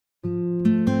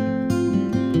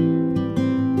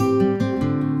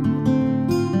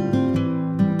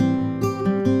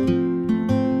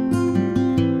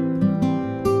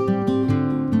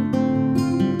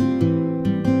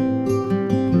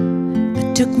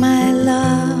my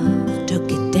love took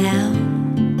it down,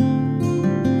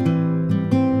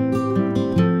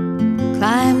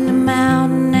 climbed a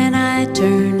mountain and I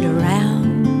turned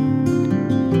around,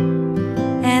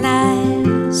 and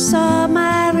I saw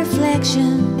my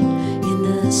reflection in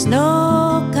the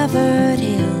snow-covered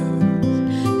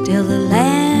hills, till the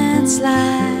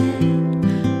landslide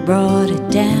brought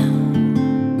it down.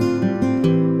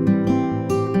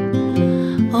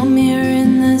 Oh, mirror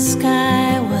in the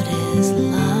sky, what is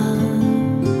love?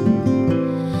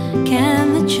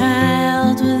 Can the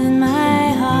child within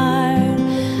my heart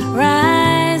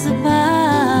rise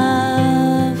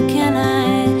above? Can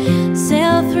I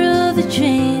sail through the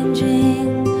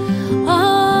changing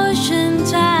ocean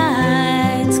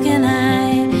tides? Can I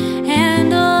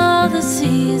handle the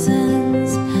seasons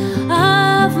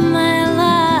of my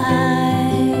life?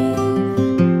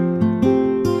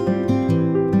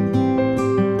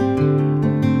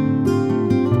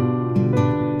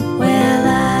 Well,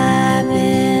 I've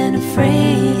been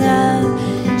afraid of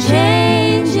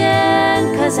changing,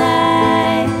 'cause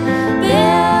I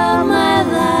built my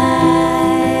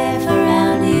life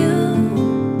around you.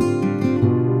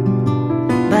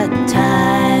 But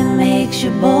time makes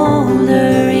you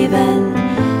bolder, even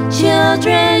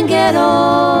children get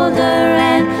older,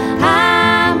 and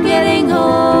I'm getting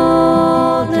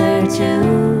older too.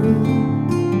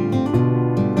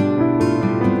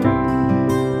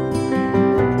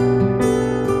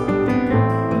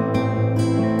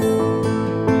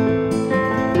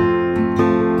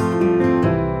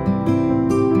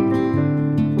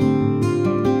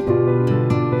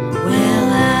 Well,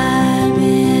 I've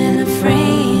been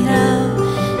afraid of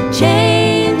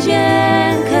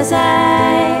changing, 'cause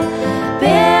I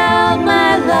built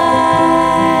my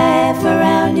life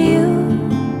around you.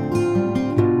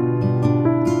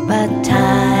 But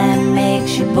time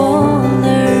makes you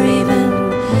bolder, even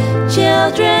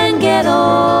children get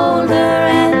older,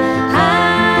 and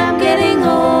I'm getting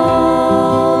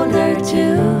older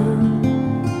too.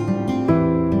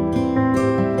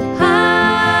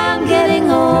 I'm getting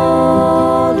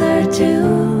older too.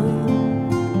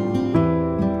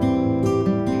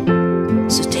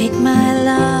 So take my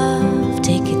love,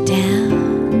 take it down.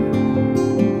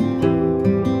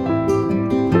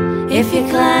 If you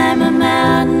climb a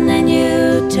mountain and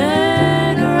you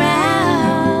turn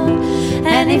around,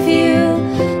 and if you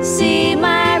see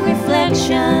my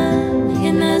reflection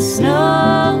in the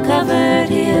snow-covered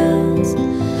hills,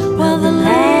 well, the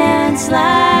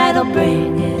landslide will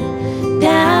bring it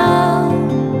down.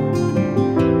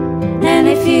 And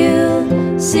if you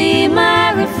see my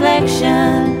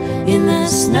reflection in the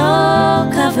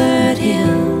snow-covered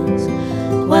hills,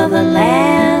 well, the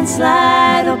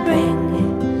landslide will bring